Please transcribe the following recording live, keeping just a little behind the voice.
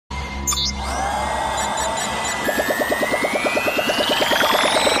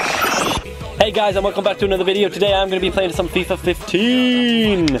Hey guys, and welcome back to another video. Today I'm going to be playing some FIFA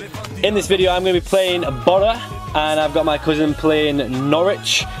 15. In this video I'm going to be playing Borough, and I've got my cousin playing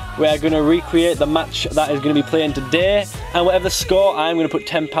Norwich. We are going to recreate the match that is going to be playing today, and whatever the score, I'm going to put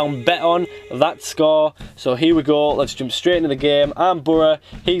 £10 bet on that score. So here we go, let's jump straight into the game. I'm Borough,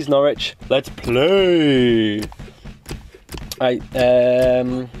 he's Norwich. Let's play. Right,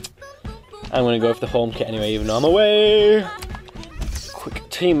 I'm going to go for the home kit anyway, even though I'm away. Quick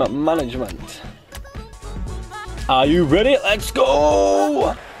team management. Are you ready? Let's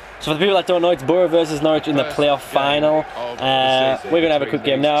go! So for the people that don't know, it's Borough versus Norwich in the playoff final. We're going to have a quick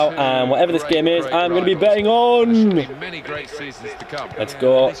game now, and whatever this game is, I'm going to be betting on. Let's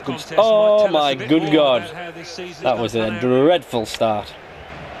go. Oh my good God. That was a dreadful start.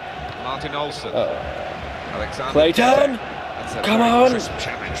 Clayton! Come on!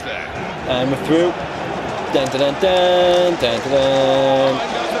 And we're through. Dun, dun, dun, dun, dun, dun, dun.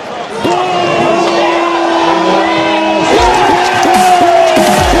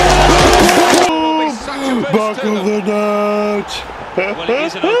 Back of the net! Well, it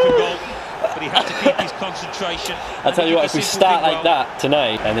is an open goal, but he had to keep his concentration. I'll tell you what, if we start like that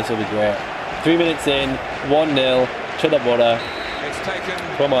tonight, then this will be great. 3 minutes in, 1-0 to the Borough.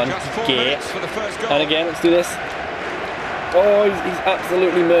 Come on, get. And again, let's do this. Oh, he's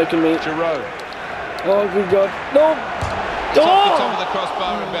absolutely murking me. Oh, good God. No!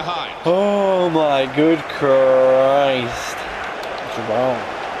 Oh my good Christ. Wow.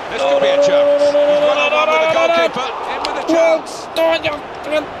 This could be a chance. He's run on one with the goalkeeper. In with a chance.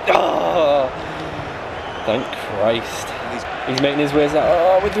 Oh, thank Christ. He's making his ways out.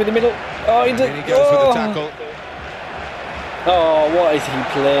 Oh, we're through the middle. Oh, he goes with the tackle. Oh, what is he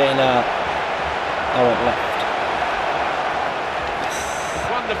playing at? I went left.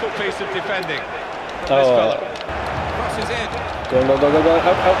 Wonderful piece of defending. Oh. Crosses in. Go, go, go, go, go. Out,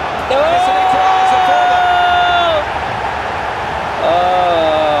 out. No!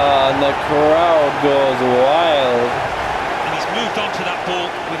 And the crowd goes wild. And he's moved on to that ball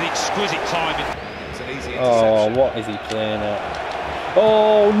with exquisite timing. It's an easy interception. Oh, what is he playing at?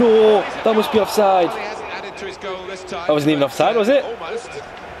 Oh no, that must be offside. That wasn't even offside, was it?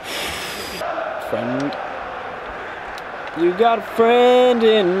 Friend. You got a friend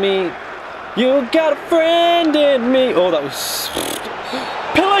in me. You got a friend in me. Oh, that was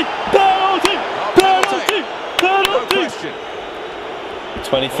penalty! Penalty! Penalty! Penalty!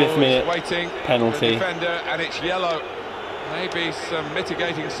 25th minute penalty. And it's yellow. Maybe some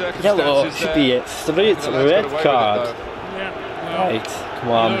mitigating circumstances. Yellow should be it. Straight red card. Yeah, well, right,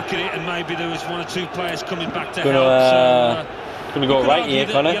 come on. Look at it, and maybe there was 1 or 2 players coming back to help. Gonna go right here,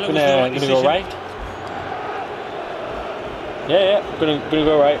 Connor. Gonna go right. Yeah, gonna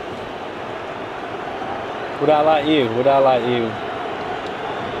go right. Would I like you? Would I like you?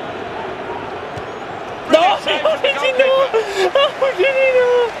 No! How did he know? How did he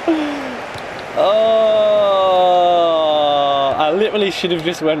know? Oh! I literally should have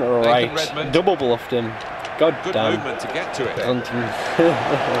just went right. Double bluffed him. God Good damn. movement to get to it. No.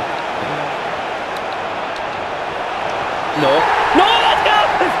 No, let's go!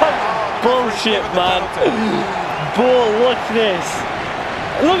 Bullshit, man. Bull, look at this.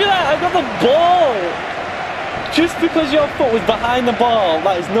 Look at that, I got the ball. Just because your foot was behind the ball,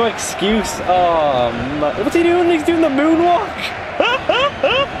 that is no excuse. Oh, man. What's he doing? He's doing the moonwalk.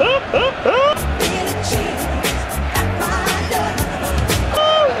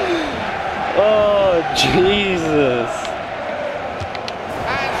 Oh, Jesus.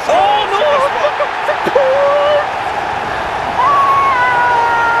 Oh, no!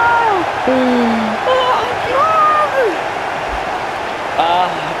 Oh,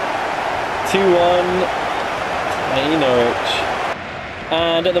 God! 2-1. Norwich.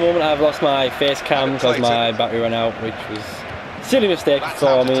 And at the moment I've lost my face cam because my battery ran out, which was a silly mistake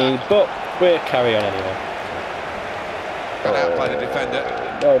for me, but we'll carry on anyway. Got out by the defender.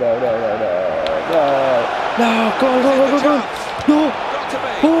 No. No, go. No.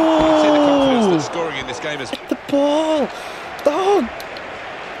 See the confidence that's scoring in this game is the ball. Oh.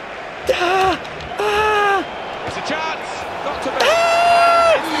 It's a chance. Got to be.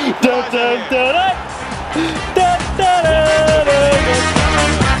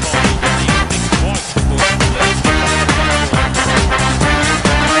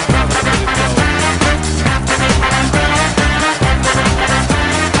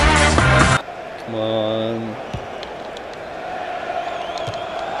 Come on.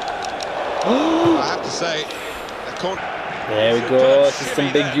 I have to say, the corner. There we go. This is some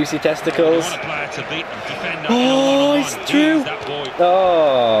big juicy testicles. Oh, he's through.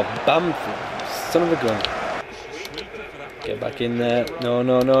 Oh, Bamford. Son of a gun. Get back in there. No,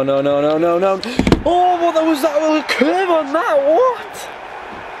 no, no, no, no, no, no, no. Oh, what was that little curve on that? What?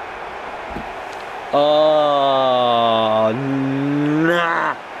 Oh,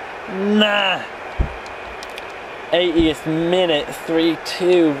 nah. Nah. 80th minute,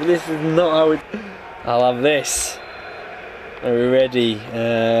 3-2. This is not how it... I'll have this. Are we ready?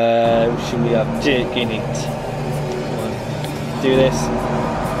 Should we have Jake in it? Do this.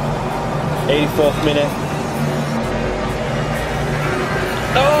 84th minute.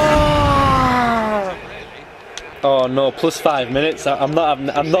 Oh! Oh no! +5 minutes. I'm not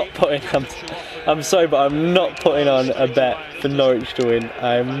putting. I'm sorry, but I'm not putting on a bet for Norwich to win.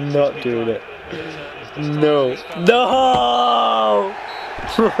 I'm not doing it. No. No!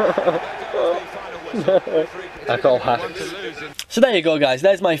 I call hacks. So there you go, guys.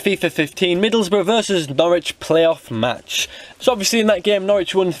 There's my FIFA 15 Middlesbrough versus Norwich playoff match. So obviously in that game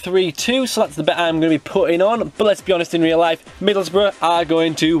Norwich won 3-2, so that's the bet I'm going to be putting on. But let's be honest, in real life, Middlesbrough are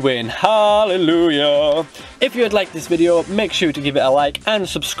going to win. Hallelujah! If you had liked this video, make sure to give it a like and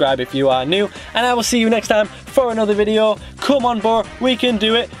subscribe if you are new. And I will see you next time for another video. Come on, Bor, we can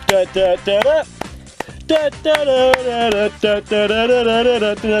do it. Da, da, da, da. Da da da da da da da da da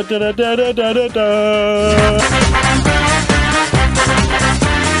da da da da da da.